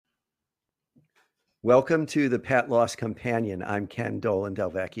Welcome to the Pet Loss Companion. I'm Ken Dolan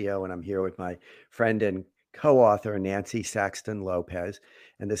Del Vecchio, and I'm here with my friend and co-author, Nancy Saxton Lopez.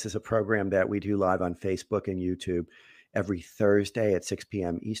 And this is a program that we do live on Facebook and YouTube every Thursday at 6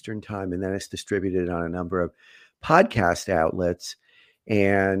 p.m. Eastern Time. And then it's distributed on a number of podcast outlets.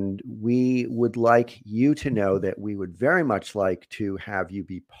 And we would like you to know that we would very much like to have you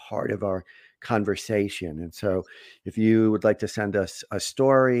be part of our conversation. And so if you would like to send us a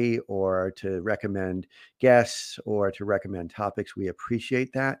story or to recommend guests or to recommend topics, we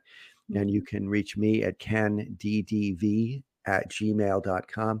appreciate that. And you can reach me at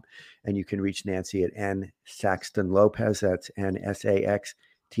kenddv@gmail.com. And you can reach Nancy at N Saxton Lopez. That's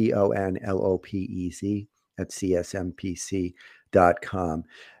NSAXTONLOPEZ at CSMPC.com.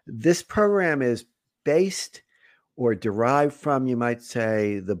 This program is based or derived from, you might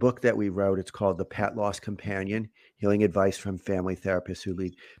say, the book that we wrote. It's called The Pet Loss Companion, Healing Advice from Family Therapists Who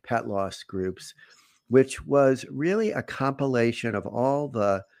Lead Pet Loss Groups, which was really a compilation of all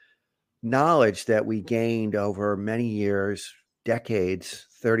the knowledge that we gained over many years, decades,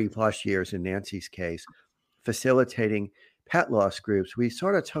 30 plus years in Nancy's case, facilitating pet loss groups. We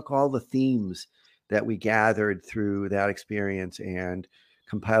sort of took all the themes that we gathered through that experience and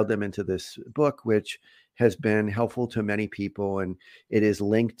compiled them into this book, which has been helpful to many people, and it is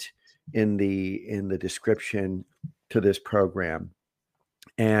linked in the description to this program.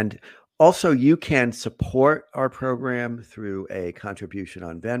 And also, you can support our program through a contribution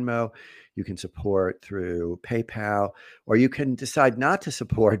on Venmo. You can support through PayPal, or you can decide not to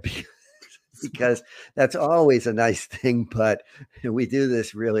support because that's always a nice thing. But we do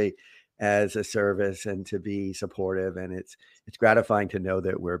this really as a service and to be supportive, and it's gratifying to know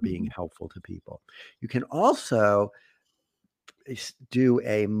that we're being helpful to people. You can also do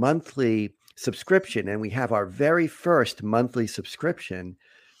a monthly subscription, and we have our very first monthly subscription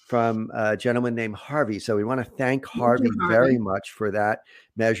from a gentleman named Harvey. So we want to thank Harvey very much for that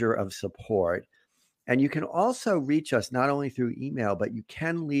measure of support. And you can also reach us not only through email, but you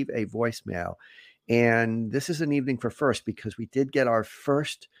can leave a voicemail. And this is an evening for first because we did get our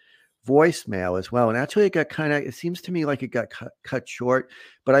first voicemail as well. And actually it got it seems to me like it got cut short,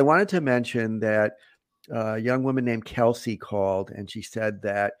 but I wanted to mention that a young woman named Kelsey called, and she said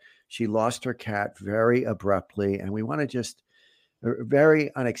that she lost her cat very abruptly. And we want to just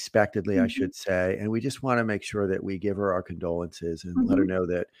very unexpectedly, I should say. And we just want to make sure that we give her our condolences and let her know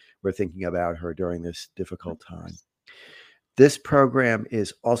that we're thinking about her during this difficult time. This program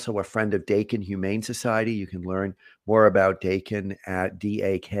is also a friend of Dakin Humane Society. You can learn more about Dakin at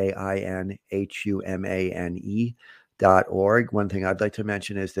DAKINHUMANE.org. One thing I'd like to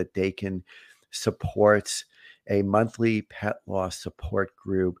mention is that Dakin supports a monthly pet loss support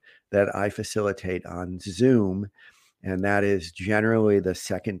group that I facilitate on Zoom. And that is generally the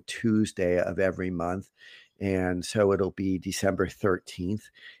second Tuesday of every month. And so it'll be December 13th.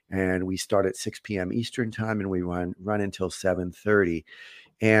 And we start at 6 p.m. Eastern time and we run until 7:30.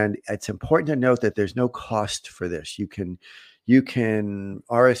 And it's important to note that there's no cost for this. You can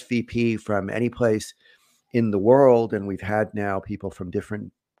RSVP from any place in the world. And we've had now people from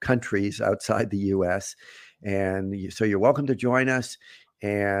different countries outside the US. And so you're welcome to join us.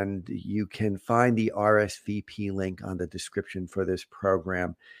 And you can find the RSVP link on the description for this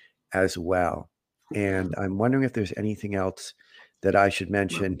program as well. And I'm wondering if there's anything else that I should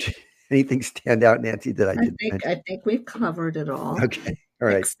mention. Anything stand out, Nancy, that I didn't mention? I think we've covered it all. Okay. All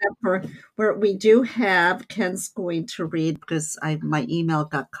right. Except for where we do have, Ken's going to read, because my email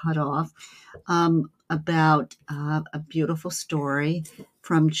got cut off, about a beautiful story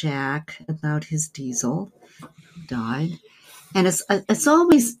from Jack about his diesel who died. And it's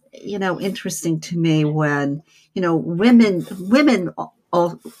always, interesting to me when, women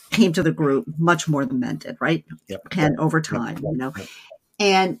all came to the group much more than men did, right? Yep. Ken, over time,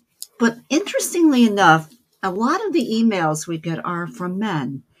 but interestingly enough, a lot of the emails we get are from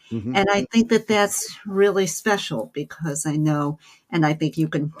men. Mm-hmm. And I think that that's really special because I know, and I think you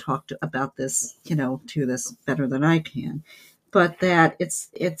can talk about this, to this better than I can, but that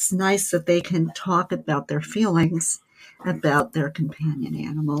it's nice that they can talk about their feelings about their companion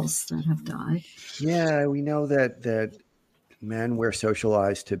animals that have died. Yeah, we know that men were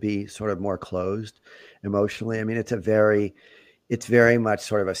socialized to be sort of more closed emotionally. I mean, it's very much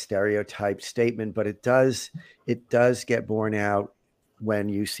sort of a stereotype statement, but it does get borne out when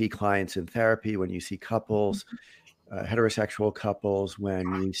you see clients in therapy, when you see couples, heterosexual couples,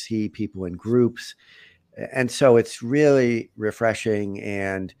 when you see people in groups. And so it's really refreshing,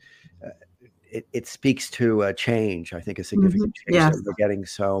 and it speaks to a change, I think a significant change. Yes. That we're getting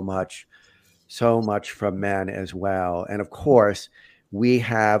so much from men as well. And of course, we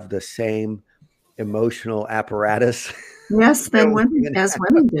have the same emotional apparatus. Yes, than women, as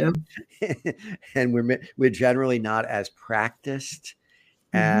women do. And we're generally not as practiced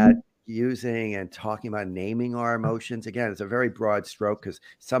at Mhm. using and talking about naming our emotions. Again, it's a very broad stroke because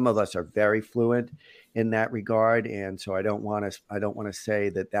some of us are very fluent in that regard, and so I don't want to say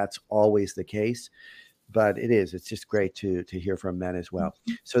that that's always the case, but it is. It's just great to hear from men as well.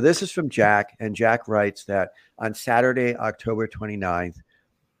 So this is from Jack, and Jack writes that on Saturday, October 29th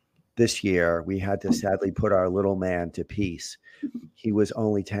this year, we had to sadly put our little man to peace. He was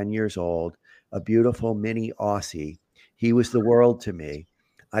only 10 years old, a beautiful mini Aussie. He was the world to me.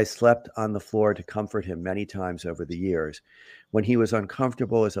 I slept on the floor to comfort him many times over the years. When he was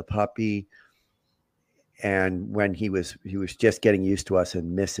uncomfortable as a puppy, and when he was just getting used to us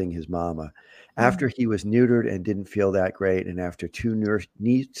and missing his mama. After he was neutered and didn't feel that great, and after two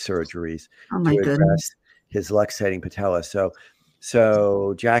knee surgeries Oh to my address goodness. his luxating patella.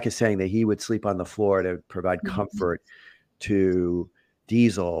 So Jack is saying that he would sleep on the floor to provide Mhm. comfort to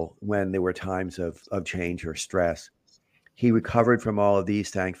Diesel when there were times of change or stress. He recovered from all of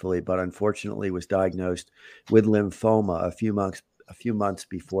these, thankfully, but unfortunately was diagnosed with lymphoma a few months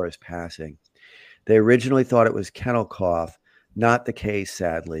before his passing. They originally thought it was kennel cough, not the case,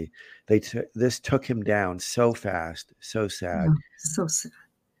 sadly. This took him down so fast, so sad. Oh, so sad.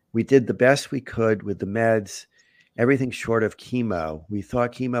 We did the best we could with the meds, everything short of chemo. We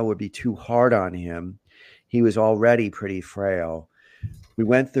thought chemo would be too hard on him. He was already pretty frail. We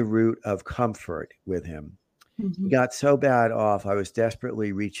went the route of comfort with him. He Mhm. got so bad off, I was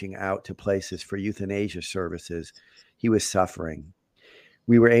desperately reaching out to places for euthanasia services. He was suffering.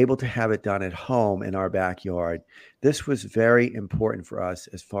 We were able to have it done at home in our backyard. This was very important for us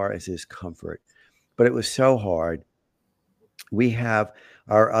as far as his comfort, but it was so hard. We have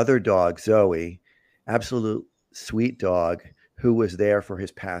our other dog, Zoe, absolute sweet dog, who was there for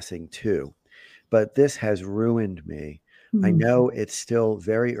his passing too. But this has ruined me. I Mhm. know it's still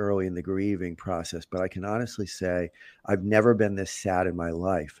very early in the grieving process, but I can honestly say I've never been this sad in my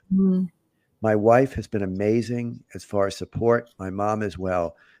life. Mhm. My wife has been amazing as far as support, my mom as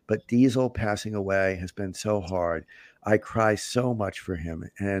well. But Diesel passing away has been so hard. I cry so much for him.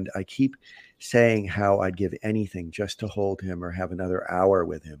 And I keep saying how I'd give anything just to hold him or have another hour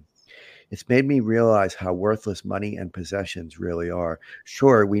with him. It's made me realize how worthless money and possessions really are.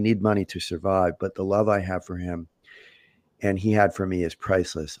 Sure, we need money to survive, but the love I have for him and he had for me is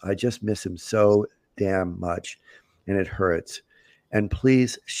priceless. I just miss him so damn much, and it hurts. And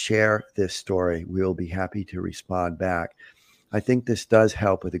please share this story. We will be happy to respond back. I think this does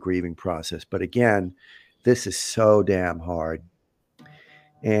help with the grieving process. But again, this is so damn hard.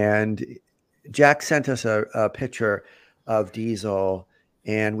 And Jack sent us a picture of Diesel,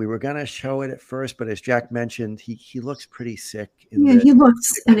 and we were going to show it at first, but as Jack mentioned, he looks pretty sick in Yeah, the he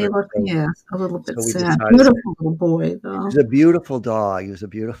looks and he picture. looked, So, yeah, a little bit so we sad. decided that Beautiful little boy, he though. was a beautiful dog. He was a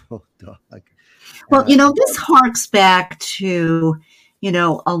beautiful dog. Well, Uh, this harks back to,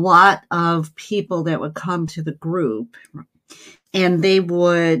 a lot of people that would come to the group and they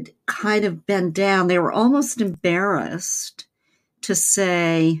would kind of bend down. They were almost embarrassed to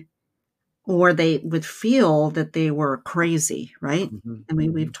say, or they would feel that they were crazy, right? mhm, I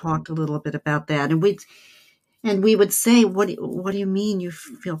mean, we've mhm. talked a little bit about that, and we would say, what do you mean you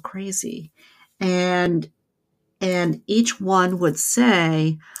feel crazy? And each one would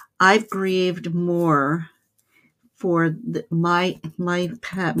say, I've grieved more for my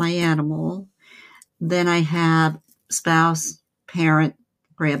pet, my animal, than I have spouse, parent,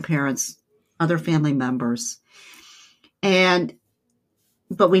 grandparents, other family members. And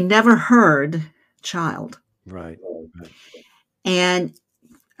but we never heard child. Right, right. And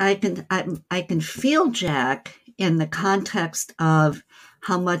I can feel Jack in the context of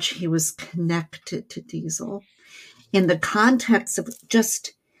how much he was connected to Diesel, in the context of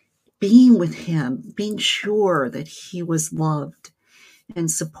just being with him, being sure that he was loved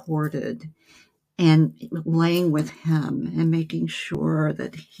and supported, and laying with him and making sure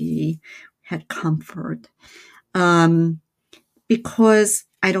that he had comfort. Um, because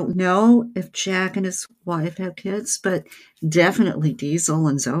I don't know if Jack and his wife have kids, but definitely Diesel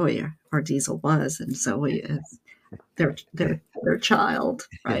and Zoe, or Diesel was, and Zoe is their child,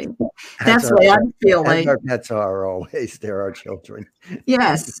 right? As That's our what pets, I'm as feeling. our pets are always, they're our children,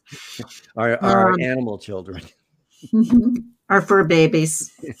 Yes. our Um, animal children. our fur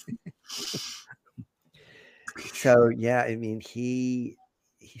babies. So yeah, I mean, he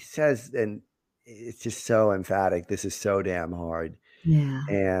says, and it's just so emphatic. This is so damn hard, Yeah.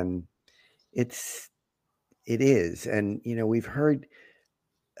 and it's it is, and we've heard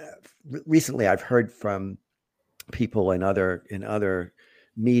recently. I've heard from people in other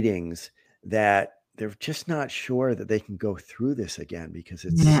meetings that they're just not sure that they can go through this again because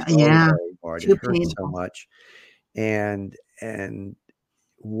it's Yeah, so yeah, very hard. It too hurts so painful. much. And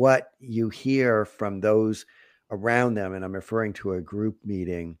what you hear from those around them, and I'm referring to a group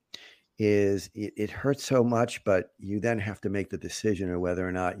meeting, is it hurts so much, but you then have to make the decision of whether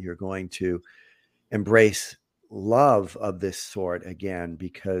or not you're going to embrace love of this sort again,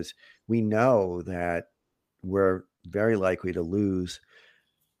 because we know that we're very likely to lose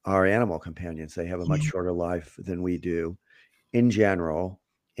our animal companions. They have a much Yeah. shorter life than we do in general.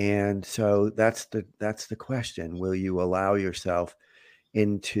 And so that's the question. Will you allow yourself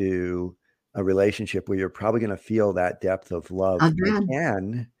into a relationship where you're probably going to feel that depth of love Again.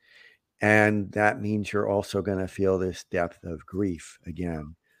 again? And that means you're also going to feel this depth of grief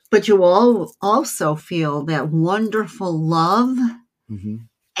again. But you all also feel that wonderful love Hmm.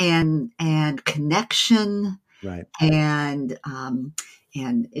 and connection Right. and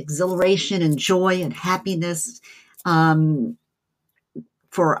exhilaration and joy and happiness um,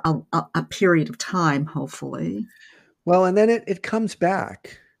 for a period of time, hopefully. Well, and then it comes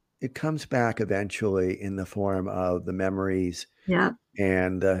back. It comes back eventually in the form of the memories Yeah.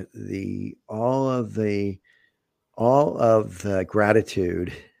 and the all of the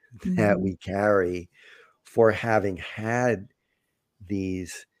gratitude that Mhm. we carry for having had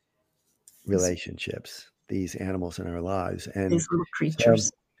these These, relationships, these animals in our lives. And these little so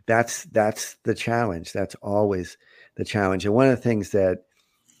creatures. that's the challenge. That's always the challenge. And one of the things that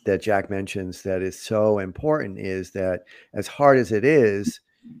Jack mentions that is so important is that as hard as it is,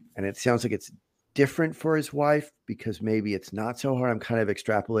 and it sounds like it's different for his wife because maybe it's not so hard. I'm kind of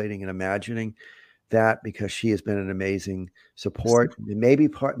extrapolating and imagining that because she has been an amazing support.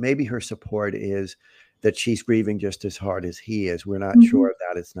 Maybe her support is that she's grieving just as hard as he is. We're not Mhm. sure of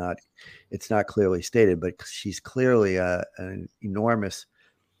that. It's not clearly stated, but she's clearly an enormous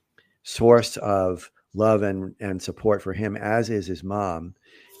source of love and support for him, as is his mom.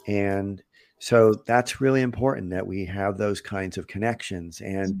 And so that's really important that we have those kinds of connections.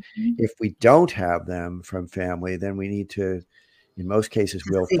 And Mhm. if we don't have them from family, then we need to, in most cases,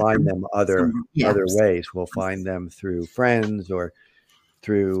 To we'll seek find them them somewhere. Yeah. other ways. We'll find them through friends or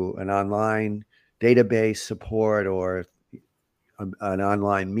through an online database support or an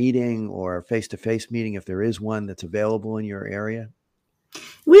online meeting or a face-to-face meeting if there is one that's available in your area.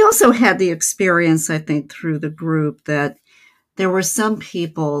 We also had the experience, I think, through the group that there were some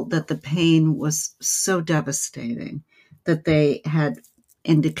people that the pain was so devastating that they had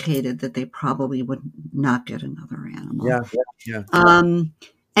indicated that they probably would not get another animal. Yeah, yeah, Um,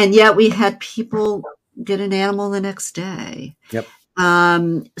 and yet we had people get an animal the next day. yep,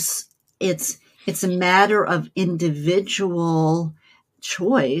 Um, it's it's a matter of individual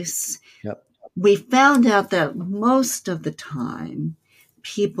choice. yep. We found out that most of the time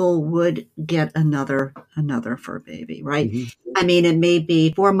people would get another fur baby, right? Hmm. I mean, it may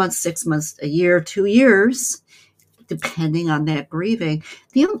be 4 months, 6 months, a year, 2 years, depending on that grieving.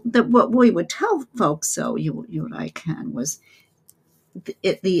 What we would tell folks, so you and I can, was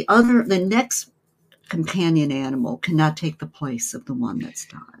the next companion animal cannot take the place of the one that's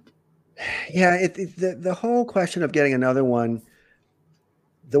died. Yeah, the whole question of getting another one,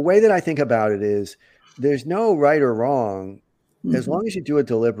 the way that I think about it is there's no right or wrong as Hmm. long as you do it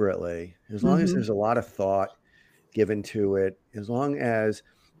deliberately, as long as Hmm. there's a lot of thought given to it, as long as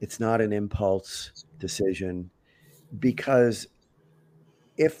it's not an impulse decision. Because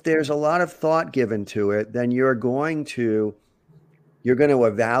if there's a lot of thought given to it, then you're going to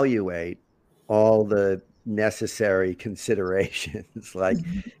evaluate all the necessary considerations like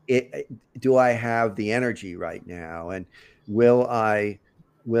it, do I have the energy right now, and will I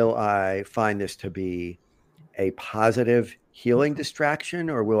find this to be a positive healing distraction,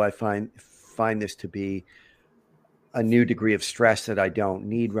 or will I find this to be a new degree of stress that I don't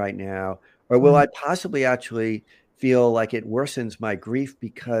need right now, or will I Right. possibly actually feel like it worsens my grief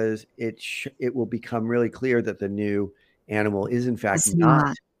because it will become really clear that the new animal is in fact It's not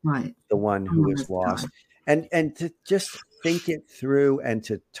not right. the one The who one is that's lost. died. And to just think it through and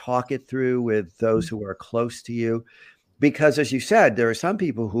to talk it through with those who are close to you, because as you said, there are some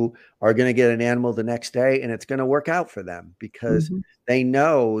people who are going to get an animal the next day and it's going to work out for them because Hmm. they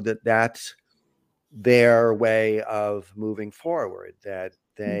know that that's their way of moving forward, that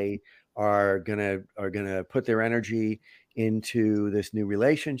they are going to put their energy into this new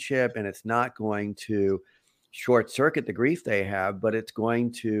relationship, and it's not going to short circuit the grief they have, but it's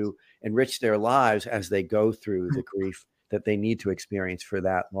going to enrich their lives as they go through the grief that they need to experience for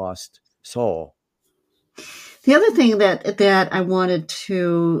that lost soul. The other thing that I wanted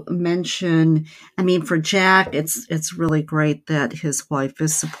to mention, I mean, for Jack, it's really great that his wife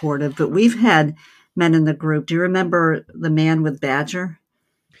is supportive, but we've had men in the group. Do you remember the man with Badger?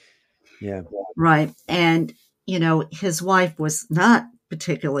 Yeah. Right. And, his wife was not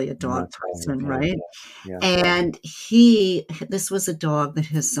particularly a dog Not person, okay. right? Yeah. And this was a dog that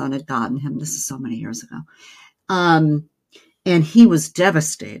his son had gotten him. This is so many years ago. And he was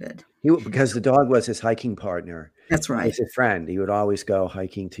devastated. Because the dog was his hiking partner. That's He right. was his friend. He would always go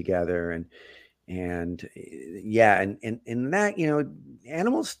hiking together, and yeah, and that,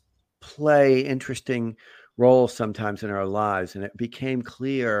 animals play interesting roles sometimes in our lives, and it became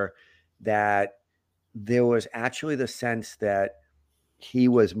clear that there was actually the sense that he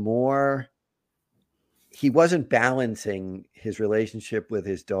wasn't balancing his relationship with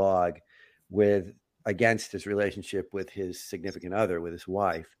his dog against his relationship with his significant other, with his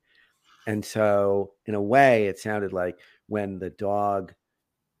wife. And so in a way, it sounded like when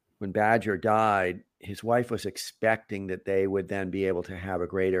Badger died, his wife was expecting that they would then be able to have a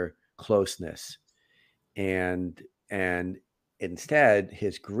greater closeness. And instead,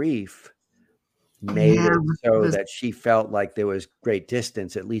 his grief made Yeah, it so that she felt like there was great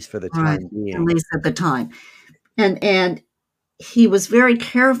distance, at least for the right. time being. At least at the time. And he was very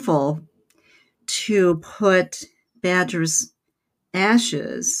careful to put Badger's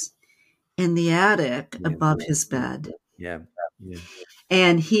ashes in the attic above his bed. Yeah.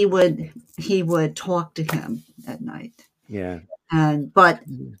 And he would talk to him at night. Yeah. But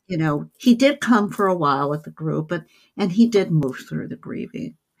he did come for a while at the group, and he did move through the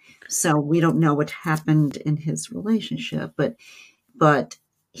grieving. So we don't know what happened in his relationship, but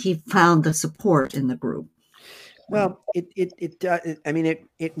he found the support in the group. Well,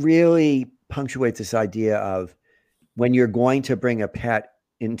 it really punctuates this idea of when you're going to bring a pet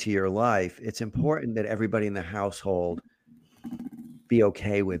into your life, it's important that everybody in the household be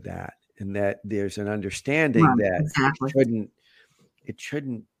okay with that, and that there's an understanding that exactly. it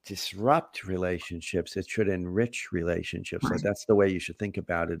shouldn't disrupt relationships. It should enrich relationships. Right. So that's the way you should think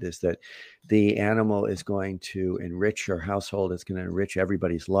about it, is that the animal is going to enrich your household. It's going to enrich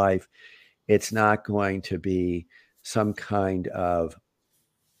everybody's life. It's not going to be some kind of,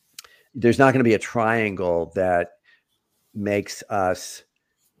 there's not going to be a triangle that makes us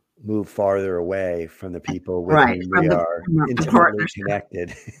move farther away from the people with whom we are intimately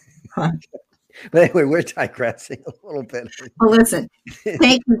connected. Right. But anyway, we're digressing a little bit. Well, listen,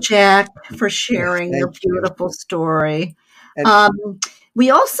 thank you, Jack, for sharing your beautiful story. We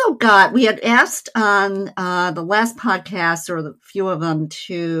had asked on the last podcast, or the few of them,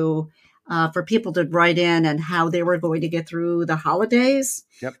 for people to write in and how they were going to get through the holidays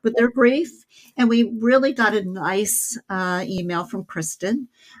with their grief. And we really got a nice email from Kristen.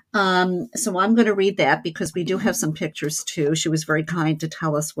 So I'm going to read that because we do have some pictures too. She was very kind to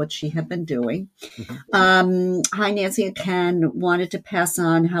tell us what she had been doing. Hi, Nancy and Ken. Wanted to pass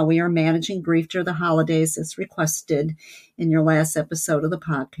on how we are managing grief during the holidays as requested in your last episode of the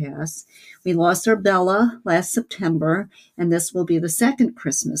podcast. We lost our Bella last September, and this will be the second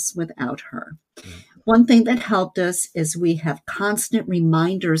Christmas without her. One thing that helped us is we have constant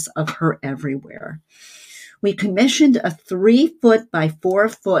reminders of her everywhere. We commissioned a 3-foot by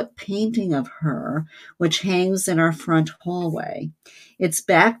 4-foot painting of her, which hangs in our front hallway. It's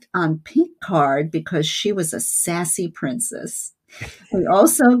backed on pink card because she was a sassy princess. We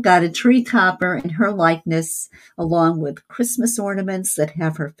also got a tree topper in her likeness, along with Christmas ornaments that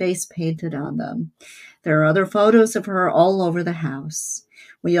have her face painted on them. There are other photos of her all over the house.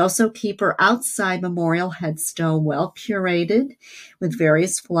 We also keep her outside memorial headstone well curated with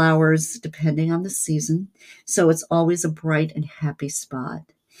various flowers depending on the season, so it's always a bright and happy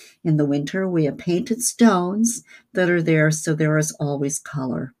spot. In the winter, we have painted stones that are there, so there is always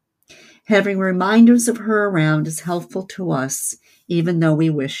color. Having reminders of her around is helpful to us, even though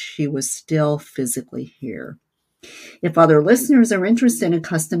we wish she was still physically here. If other listeners are interested in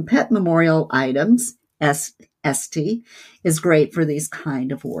custom pet memorial items, ST is great for these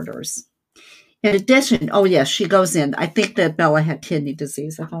kind of orders. In addition, she goes in. I think that Bella had kidney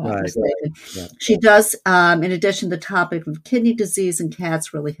disease, if I'm not mistaken. Yeah. She does, in addition, the topic of kidney disease and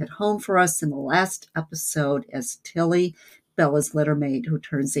cats really hit home for us in the last episode, as Tilly, Bella's litter mate, who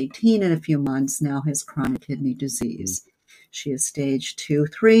turns 18 in a few months, now has chronic kidney disease. She is stage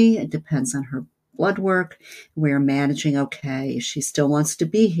 2-3. It depends on her blood work. We're managing okay. She still wants to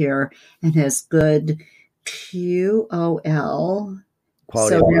be here and has good QOL.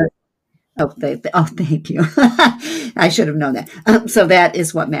 Quality. Thank you. I should have known that. So that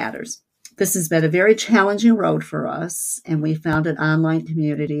is what matters. This has been a very challenging road for us, and we found an online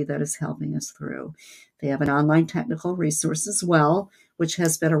community that is helping us through. They have an online technical resource as well, which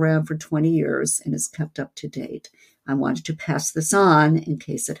has been around for 20 years and is kept up to date. I wanted to pass this on in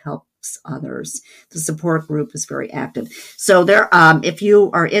case it helps others. The support group is very active. So there, if you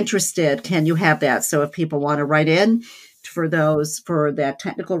are interested, can you have that? So if people want to write in for that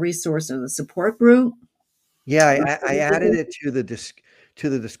technical resource or the support group. Yeah, I added it to the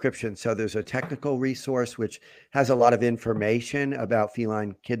description. So there's a technical resource which has a lot of information about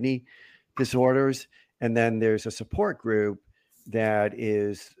feline kidney disorders, and then there's a support group that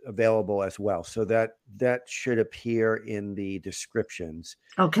is available as well. So that should appear in the descriptions.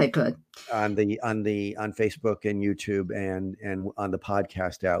 Okay, good. On Facebook and YouTube and on the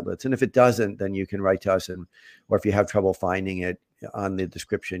podcast outlets. And if it doesn't, then you can write to us, or if you have trouble finding it on the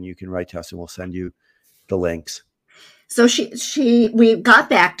description, you can write to us and we'll send you the links. So we got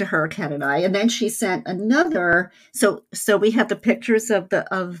back to her, Ken and I, and then she sent another. So we have the pictures of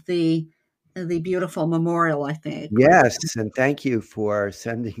the beautiful memorial, I think. Yes, and thank you for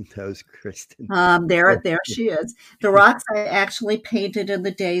sending those, Kristen. There she is. The rocks I actually painted in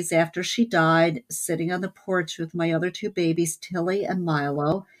the days after she died, sitting on the porch with my other two babies, Tilly and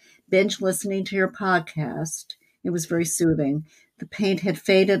Milo, binge listening to your podcast. It was very soothing. The paint had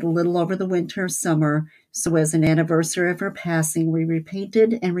faded a little over the winter and summer, so as an anniversary of her passing, we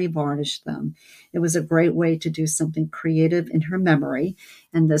repainted and revarnished them. It was a great way to do something creative in her memory,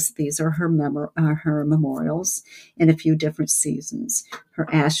 and these are her memorials in a few different seasons. Her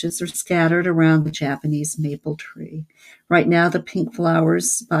ashes are scattered around the Japanese maple tree. Right now, the pink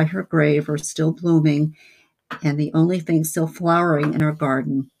flowers by her grave are still blooming, and the only thing still flowering in her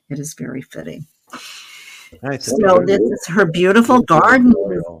garden. It is very fitting. Right, so this is her beautiful garden.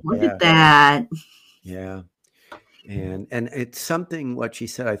 Look at that. Yeah. And it's something, what she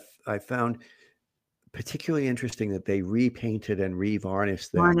said, I found particularly interesting, that they repainted and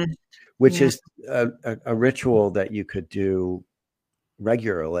revarnished them, which is a ritual that you could do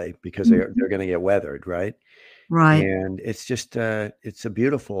regularly because they're going to get weathered, right? Right. And it's just it's a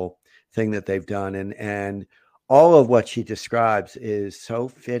beautiful thing that they've done, and all of what she describes is so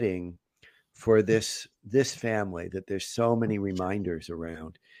fitting for this family, that there's so many reminders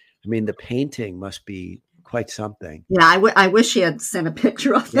around. I mean, the painting must be quite something. Yeah, I wish she had sent a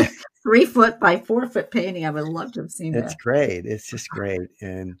picture of the 3 foot by 4 foot painting. I would love to have seen that. It's great. It's just great.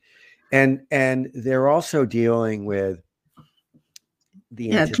 And they're also dealing with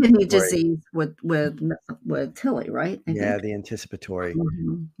the kidney disease with Tilly, right? The anticipatory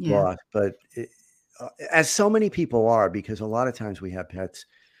loss. But as so many people are, because a lot of times we have pets,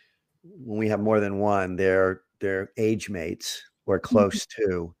 when we have more than one, they're age mates or close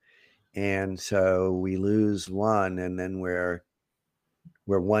to. And so we lose one, and then we're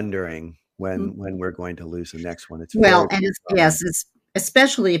wondering when we're going to lose the next one. It's it's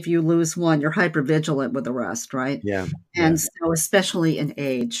especially if you lose one, you're hypervigilant with the rest, right? Yeah. And so especially in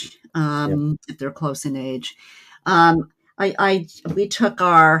age, if they're close in age. We took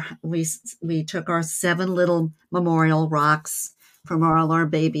our 7 little memorial rocks from all our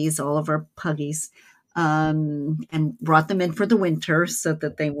babies, all of our puggies, and brought them in for the winter so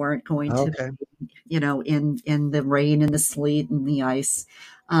that they weren't going to, in the rain and the sleet and the ice.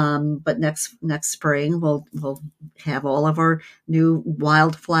 But next spring we'll have all of our new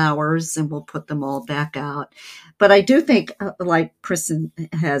wild flowers and we'll put them all back out. But I do think, like Kristen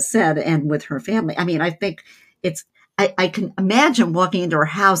has said, and with her family, I mean, I think I can imagine walking into her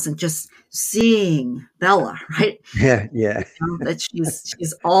house and just seeing Bella, right? Yeah. That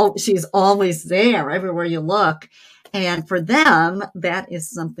she's always there everywhere you look. And for them, that is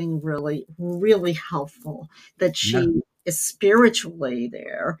something really, really helpful, that she is spiritually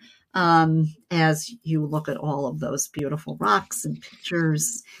there. As you look at all of those beautiful rocks and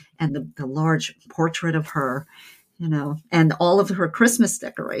pictures and the large portrait of her, and all of her Christmas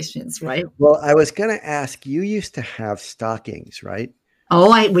decorations, right? Well, I was going to ask, you used to have stockings, right?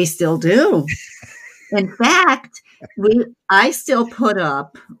 Oh, we still do. In fact, I still put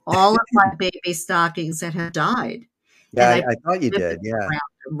up all of my baby stockings that have died. Yeah, I thought you did. Yeah. Them,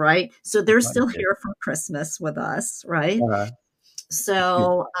 right. So they're still here for Christmas with us, right? Uh-huh.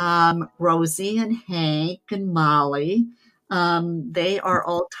 So Rosie and Hank and Molly, they are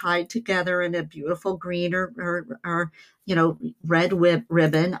all tied together in a beautiful green or red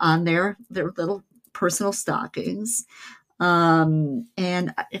ribbon on their little personal stockings. And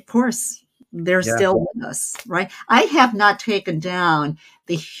of course, they're still with us, right? I have not taken down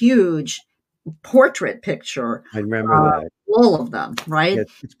the huge portrait picture. I remember that. All of them, right?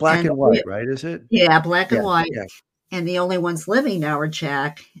 It's black and white, right? Is it? Yeah, black and white. Yeah. And the only ones living now are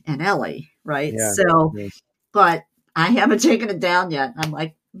Jack and Ellie, right? Yeah. So, but I haven't taken it down yet. I'm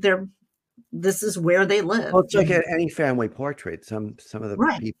like, they're this is where they live. Well, it's like any family portrait. Some of the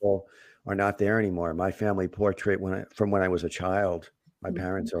Right. people are not there anymore. My family portrait from when I was a child, my Mhm.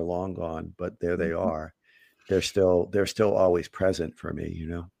 parents are long gone, but there they Mhm. are. They're still always present for me, you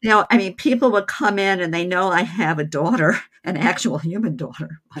know. I mean, people would come in and they know I have a daughter, an actual human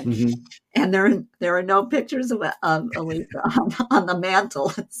daughter, Hmm. and there are no pictures of Elisa on the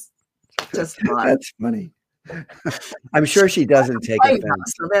mantle. It's just fun. That's funny. I'm sure she doesn't take Right,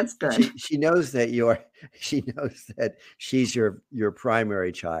 offense. so that's good. She knows that she knows that she's your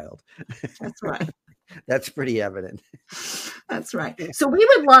primary child. That's right. That's pretty evident. That's right. So we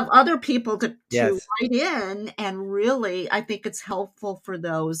would love other people to Yes. write in, and really, I think it's helpful for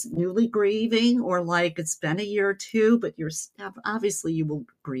those newly grieving, or like it's been a year or two, but obviously you will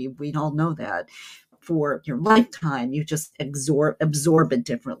grieve. We all know that for your lifetime. You just absorb it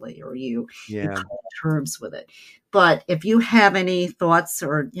differently, or you Yeah. come to terms with it. But if you have any thoughts,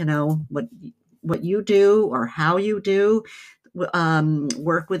 or what you do or how you do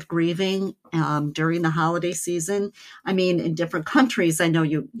work with grieving during the holiday season. I mean, in different countries, I know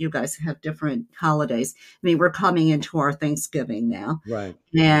you guys have different holidays. I mean, we're coming into our Thanksgiving now, Right.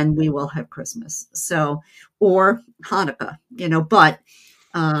 and we will have Christmas, or Hanukkah, but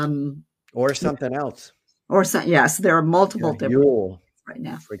Or something else. yes, there are multiple different Yule, right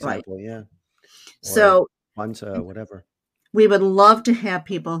now, for example. right? Yeah. Or So Kwanzaa, whatever. we would love to have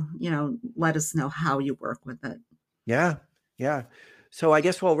people, let us know how you work with it. Yeah. Yeah. So I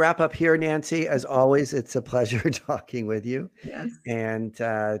guess we'll wrap up here, Nancy. As always, it's a pleasure talking with you. Yes. And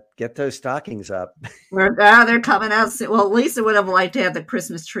get those stockings up. They're coming out soon. Well, Lisa would have liked to have the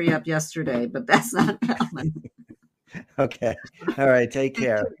Christmas tree up yesterday, but that's not happening. Okay. All right. Take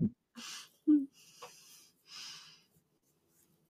care.